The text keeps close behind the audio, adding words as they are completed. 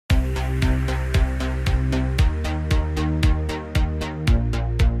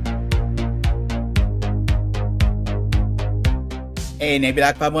Hey,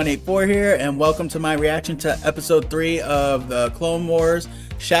 NavyDoc5184 here, and welcome to my reaction to episode 3 of the Clone Wars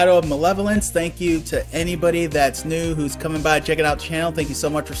Shadow of Malevolence. Thank you to anybody that's new who's coming by checking out the channel. Thank you so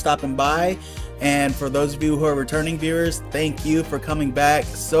much for stopping by. And for those of you who are returning viewers, thank you for coming back.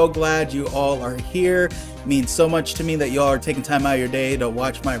 So glad you all are here. It means so much to me that you all are taking time out of your day to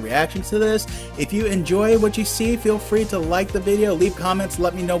watch my reaction to this. If you enjoy what you see, feel free to like the video, leave comments,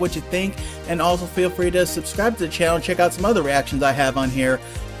 let me know what you think, and also feel free to subscribe to the channel and check out some other reactions I have on here.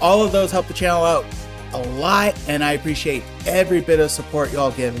 All of those help the channel out a lot, and I appreciate every bit of support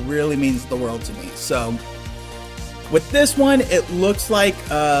y'all give. It really means the world to me. So with this one, it looks like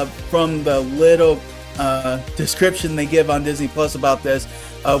from the little description they give on Disney Plus about this,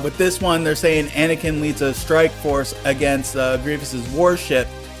 with this one they're saying Anakin leads a strike force against Grievous's warship,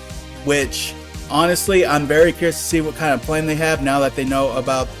 which honestly I'm very curious to see what kind of plan they have now that they know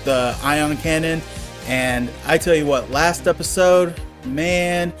about the ion cannon. And I tell you what, last episode,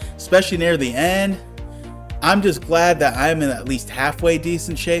 man, especially near the end, I'm just glad that I'm in at least halfway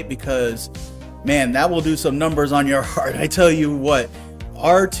decent shape, because man, that will do some numbers on your heart. I tell you what,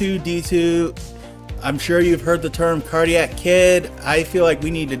 R2-D2, I'm sure you've heard the term cardiac kid. I feel like we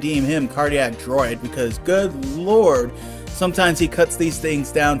need to deem him cardiac droid, because good lord, sometimes he cuts these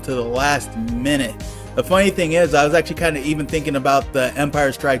things down to the last minute. The funny thing is, I was actually kind of even thinking about the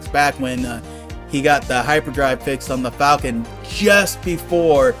Empire Strikes Back when he got the hyperdrive fixed on the Falcon just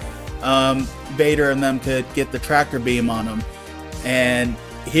before Vader and them could get the tractor beam on him. And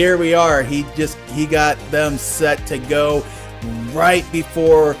here we are, he got them set to go right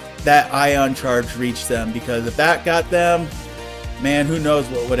before that ion charge reached them, because if that got them, man, who knows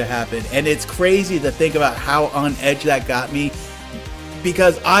what would have happened. And it's crazy to think about how on edge that got me,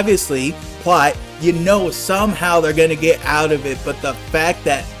 because obviously, plot, you know somehow they're gonna get out of it, but the fact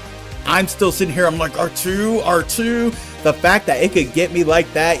that I'm still sitting here, I'm like, R2, the fact that it could get me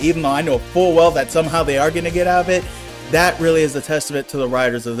like that, even though I know full well that somehow they are gonna get out of it, that really is a testament to the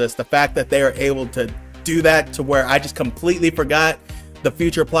writers of this. The fact that they are able to do that to where I just completely forgot the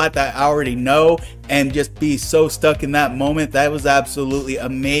future plot that I already know and just be so stuck in that moment. That was absolutely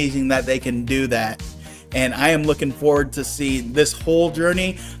amazing that they can do that. And I am looking forward to see this whole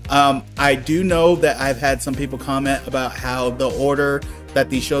journey. I do know that I've had some people comment about how the order that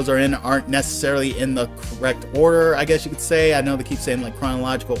these shows are in aren't necessarily in the correct order, I guess you could say. I know they keep saying like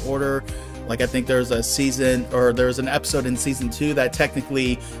chronological order. Like I think there's a season, or there's an episode in season 2 that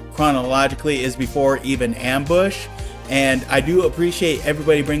technically chronologically is before even Ambush. And I do appreciate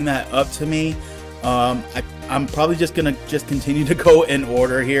everybody bringing that up to me. I'm probably just gonna continue to go in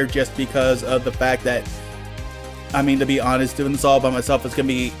order here, just because of the fact that, I mean, to be honest, doing this all by myself is gonna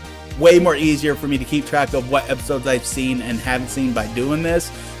be way more easier for me to keep track of what episodes I've seen and haven't seen by doing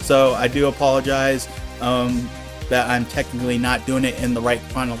this. So I do apologize that I'm technically not doing it in the right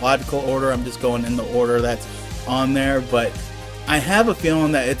chronological order. I'm just going in the order that's on there, but I have a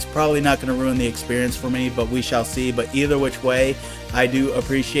feeling that it's probably not going to ruin the experience for me, but we shall see. But either which way, I do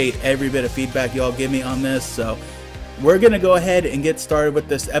appreciate every bit of feedback y'all give me on this. So we're going to go ahead and get started with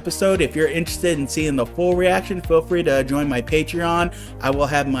this episode. If you're interested in seeing the full reaction, feel free to join my Patreon. I will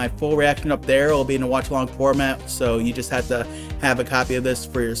have my full reaction up there. It'll be in a watch-along format, so you just have to have a copy of this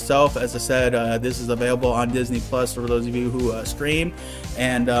for yourself. As I said, this is available on Disney Plus for those of you who stream.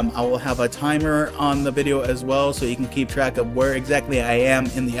 And I will have a timer on the video as well, so you can keep track of where exactly I am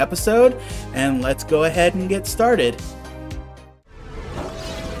in the episode. And let's go ahead and get started.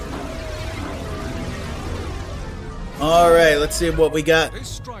 Alright, let's see what we got. This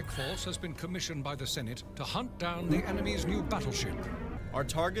strike force has been commissioned by the Senate to hunt down the enemy's new battleship. Our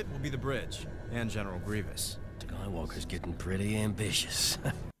target will be the bridge and General Grievous. Skywalker's getting pretty ambitious.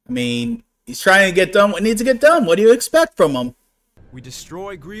 I mean, he's trying to get done what needs to get done. What do you expect from him? We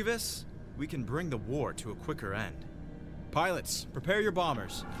destroy Grievous, we can bring the war to a quicker end. Pilots, prepare your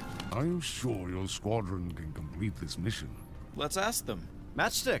bombers. Are you sure your squadron can complete this mission? Let's ask them.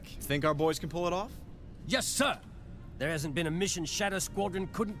 Matchstick, think our boys can pull it off? Yes, sir. There hasn't been a mission Shadow Squadron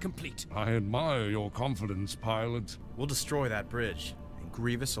couldn't complete. I admire your confidence, pilot. We'll destroy that bridge, and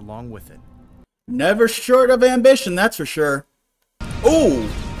Grievous along with it. Never short of ambition, that's for sure. Ooh!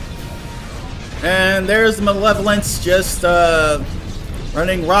 And there's Malevolence just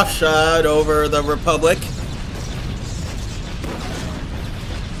running roughshod over the Republic.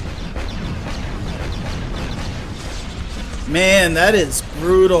 Man, that is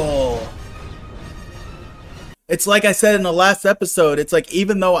brutal. It's like I said in the last episode, it's like,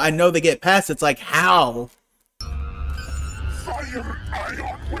 even though I know they get past, it's like, how? Fire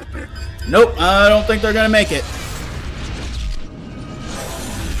ion weapon. Nope, I don't think they're gonna make it.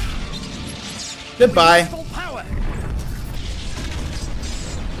 Goodbye.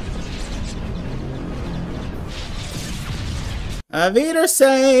 Auf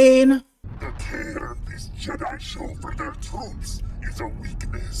Wiedersehen! The care these Jedi show for their troops is a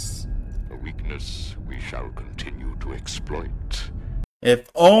weakness. A weakness we shall continue to exploit. If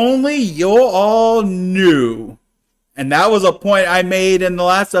only you all knew. And that was a point I made in the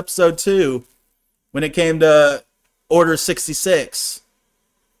last episode too, when it came to Order 66.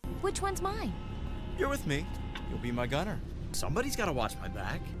 Which one's mine? You're with me. You'll be my gunner. Somebody's got to watch my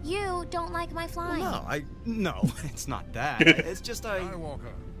back. You don't like my flying. Well, no, it's not that. It's just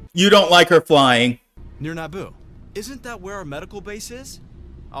Skywalker. You don't like her flying. Near Naboo. Isn't that where our medical base is?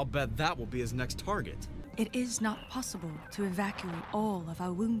 I'll bet that will be his next target. It is not possible to evacuate all of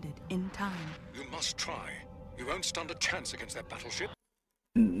our wounded in time. You must try. You won't stand a chance against that battleship.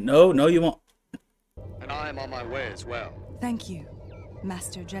 No, you won't. And I am on my way as well. Thank you,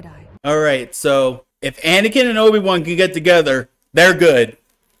 Master Jedi. Alright, so if Anakin and Obi-Wan can get together, they're good.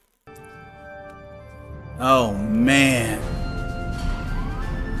 Oh, man.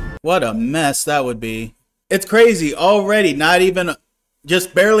 What a mess that would be. It's crazy. Already, not even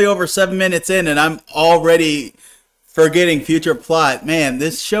just barely over 7 minutes in, and I'm already forgetting future plot. Man,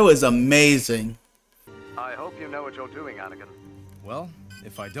 this show is amazing. I hope you know what you're doing, Anakin. Well,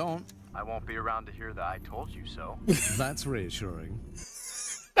 if I don't, I won't be around to hear that I told you so. That's reassuring.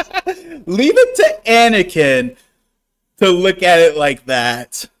 Leave it to Anakin to look at it like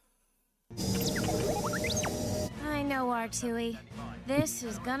that. I know, R2-y. This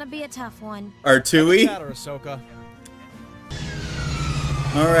is gonna be a tough one. R2-y? Chatter, Ahsoka.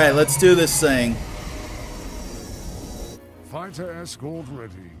 Alright, let's do this thing. Fighter escort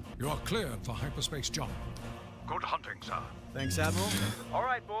ready. You are cleared for hyperspace jump. Good hunting, sir. Thanks, Admiral. All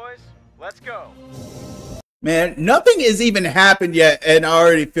right, boys, let's go. Man, nothing has even happened yet, and I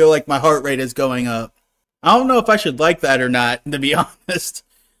already feel like my heart rate is going up. I don't know if I should like that or not, to be honest.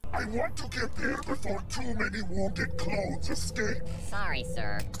 I want to get there before too many wounded clones escape. Sorry,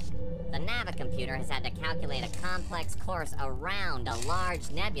 sir. The Navicomputer has had to calculate a complex course around a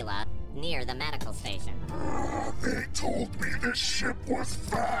large nebula near the medical station. They told me this ship was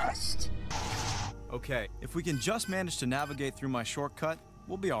fast. Okay, if we can just manage to navigate through my shortcut,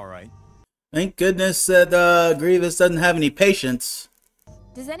 we'll be alright. Thank goodness that Grievous doesn't have any patience.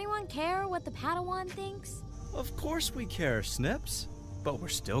 Does anyone care what the Padawan thinks? Of course we care, Snips. But we're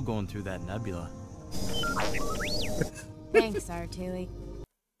still going through that nebula. Thanks, R2-y.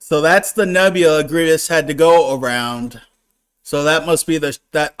 So that's the nebula Grievous had to go around. So that must be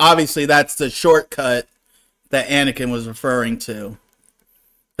obviously that's the shortcut that Anakin was referring to.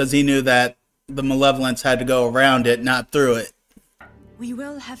 Because he knew that the Malevolence had to go around it, not through it. We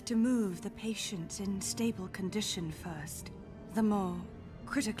will have to move the patients in stable condition first. The more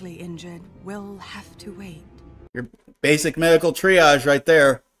critically injured will have to wait. Your basic medical triage right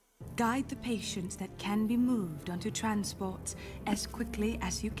there. Guide the patients that can be moved onto transports as quickly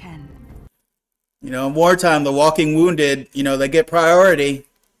as you can. You know, in wartime, the walking wounded, you know, they get priority.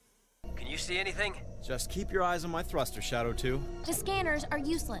 Can you see anything? Just keep your eyes on my thruster, Shadow 2. The scanners are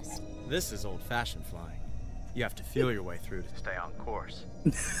useless. This is old-fashioned flying. You have to feel your way through to stay on course.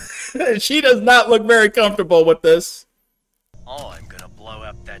 She does not look very comfortable with this. Oh, I'm gonna blow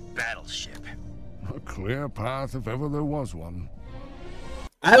up that battleship. A clear path if ever there was one.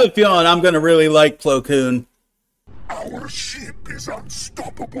 I have a feeling I'm going to really like Plo Koon. Our ship is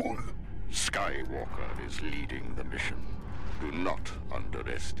unstoppable. Skywalker is leading the mission. Do not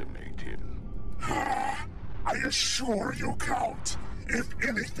underestimate him. I assure you, Count. If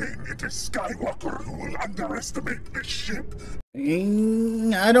anything, it is Skywalker who will underestimate this ship.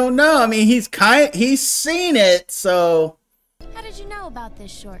 I don't know. I mean, he's seen it, so. How did you know about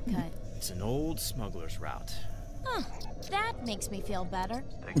this shortcut? It's an old smuggler's route. Huh, that makes me feel better.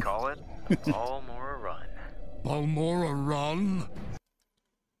 They call it a Balmora Run. Balmora Run?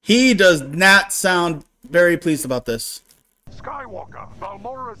 He does not sound very pleased about this. Skywalker,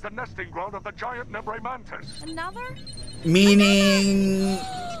 Balmora is the nesting ground of the giant Nebre Mantis. Another? Meaning.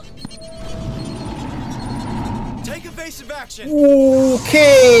 Take evasive action!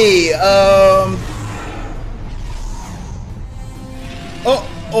 Okay,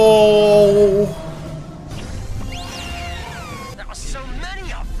 Uh-oh. There are so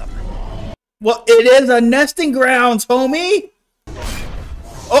many of them. Well, it is a nesting grounds, homie.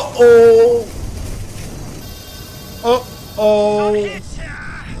 Uh-oh. Uh-oh.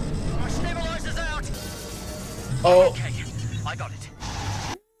 Our stabilizer's out. Oh. Okay, I got it.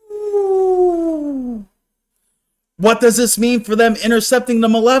 Ooh. What does this mean for them intercepting the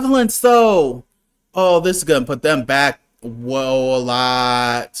Malevolence, though? Oh, this is going to put them back, whoa, a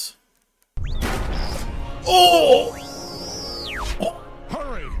lot. Oh!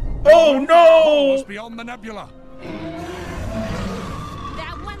 Hurry! Oh, no! Beyond the nebula.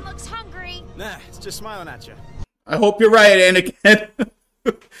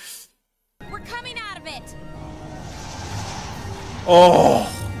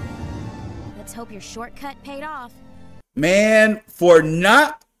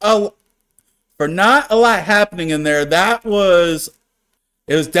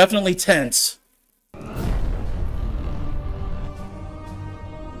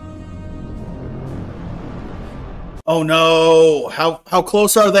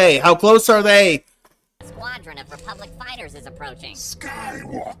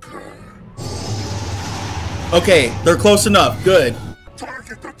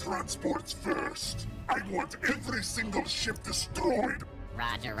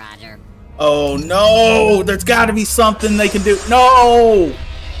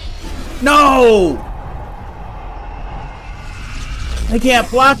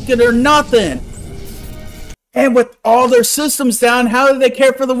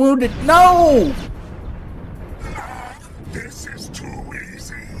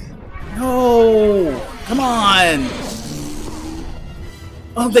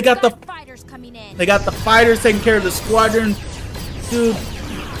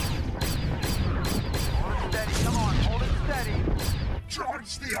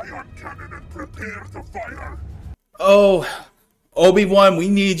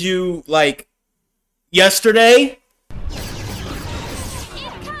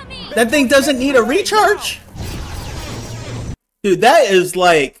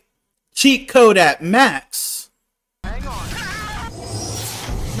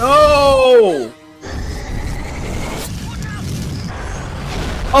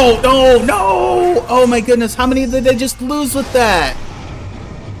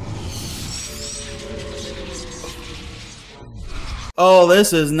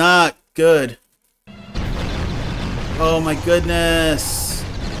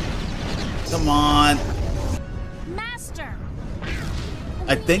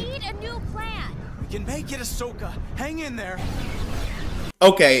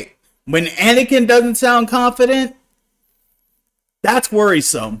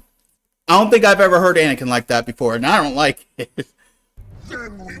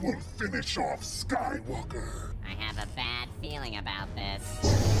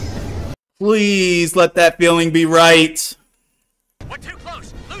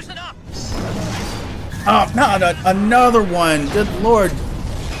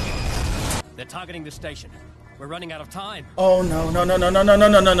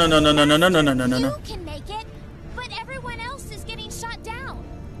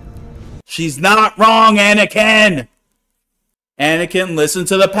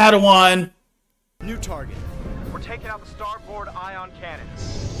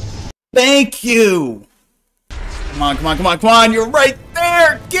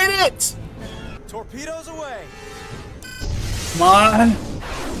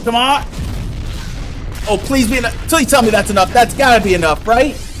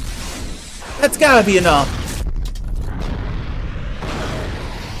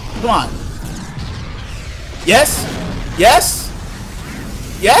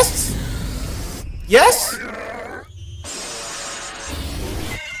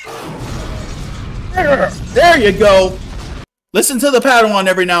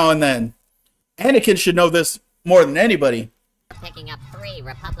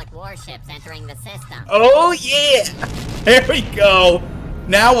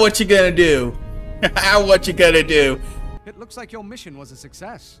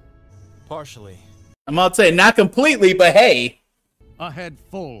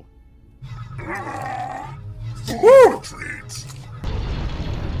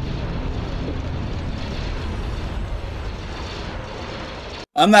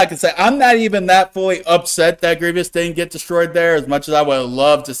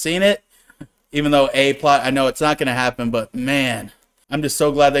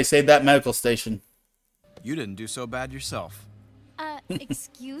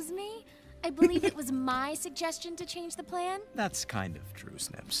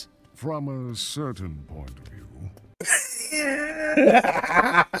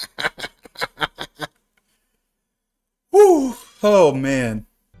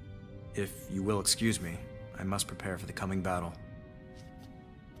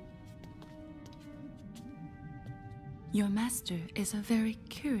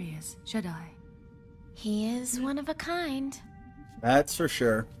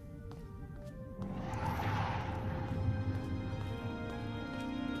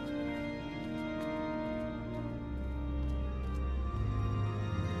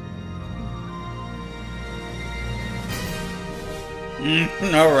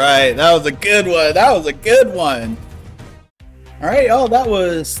 All right, that was a good one. That was a good one. All right, y'all, that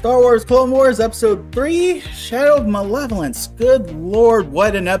was Star Wars Clone Wars Episode 3, Shadow of Malevolence. Good Lord,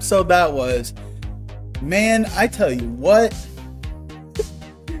 what an episode that was. Man, I tell you what,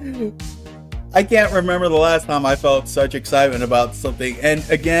 I can't remember the last time I felt such excitement about something. And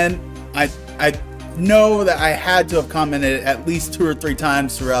again, I know that I had to have commented at least 2 or 3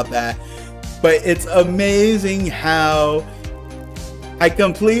 times throughout that. But it's amazing how I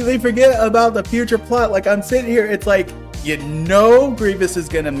completely forget about the future plot. Like, I'm sitting here, it's like, you know Grievous is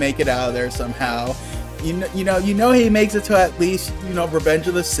gonna make it out of there somehow. You know he makes it to at least, Revenge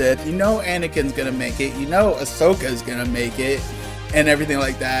of the Sith. You know Anakin's gonna make it. You know Ahsoka's gonna make it, and everything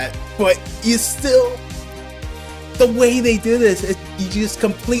like that. But you still, the way they do this, you just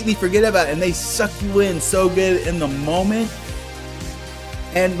completely forget about it, and they suck you in so good in the moment.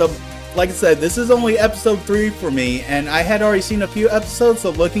 And like I said, this is only episode 3 for me, and I had already seen a few episodes,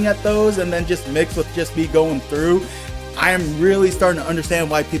 so looking at those and then just mixed with just me going through, I am really starting to understand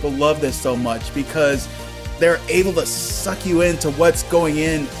why people love this so much, because they're able to suck you into what's going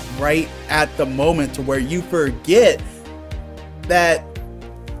in right at the moment, to where you forget that,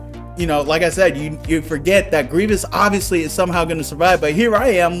 like I said, you forget that Grievous obviously is somehow going to survive, but here I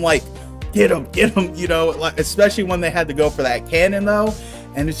am like, get him, like, especially when they had to go for that cannon though,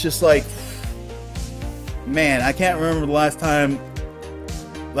 and it's just like, man, I can't remember the last time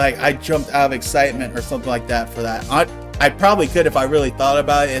like I jumped out of excitement or something like that for that. I probably could if I really thought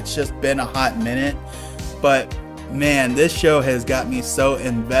about it. It's just been a hot minute, but man, this show has got me so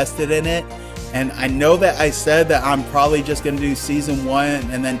invested in it. And I know that I said that I'm probably just going to do season 1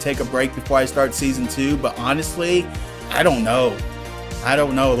 and then take a break before I start season 2, but honestly, I don't know.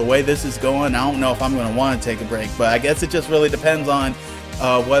 The way this is going, I don't know if I'm going to want to take a break, but I guess it just really depends on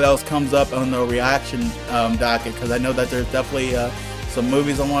what else comes up on the reaction docket, because I know that there's definitely some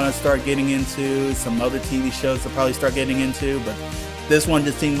movies I want to start getting into, some other TV shows to probably start getting into, but this one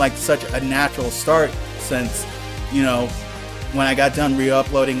just seemed like such a natural start since, when I got done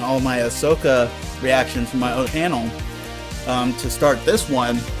re-uploading all my Ahsoka reactions from my own channel to start this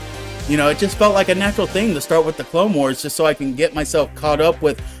one, it just felt like a natural thing to start with the Clone Wars, just so I can get myself caught up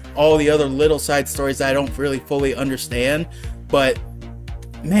with all the other little side stories that I don't really fully understand. But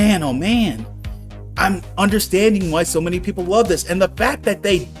man, oh man, I'm understanding why so many people love this, and the fact that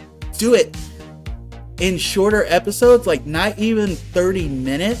they do it in shorter episodes, like not even 30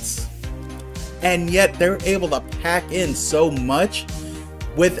 minutes, and yet they're able to pack in so much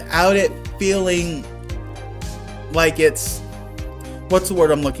without it feeling like it's, what's the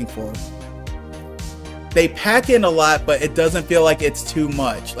word I'm looking for? They pack in a lot, but it doesn't feel like it's too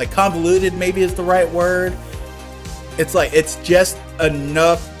much. Like convoluted maybe is the right word. It's like, it's just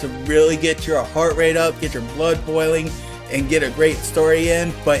enough to really get your heart rate up, get your blood boiling, and get a great story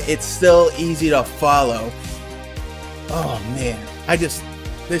in, but it's still easy to follow. Oh man,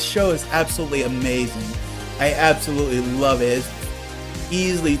 this show is absolutely amazing. I absolutely love it. It's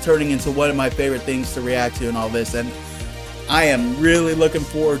easily turning into one of my favorite things to react to and all this, and I am really looking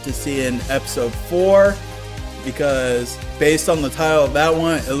forward to seeing episode 4, because based on the title of that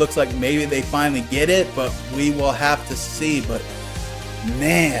one, it looks like maybe they finally get it, but we will have to see. But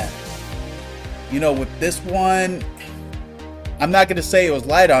man, with this one, I'm not going to say it was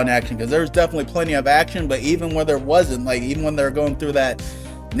light on action, because there's definitely plenty of action, but even when there wasn't, like even when they're going through that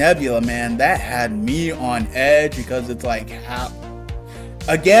nebula, man, that had me on edge, because it's like, how,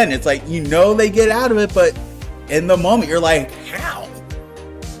 again, it's like, they get out of it, but in the moment you're like, how?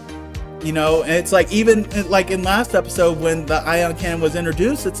 And it's like, even like in last episode when the ion cannon was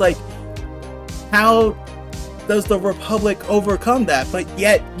introduced, it's like, how does the Republic overcome that? But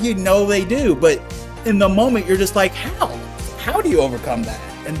yet, they do. But in the moment, you're just like, how? How do you overcome that?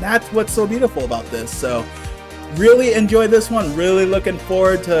 And that's what's so beautiful about this. So, really enjoy this one. Really looking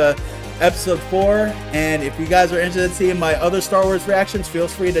forward to episode 4. And if you guys are interested in seeing my other Star Wars reactions, feel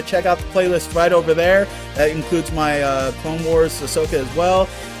free to check out the playlist right over there. That includes my Clone Wars Ahsoka as well.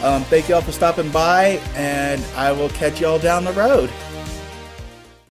 Thank you all for stopping by, and I will catch you all down the road.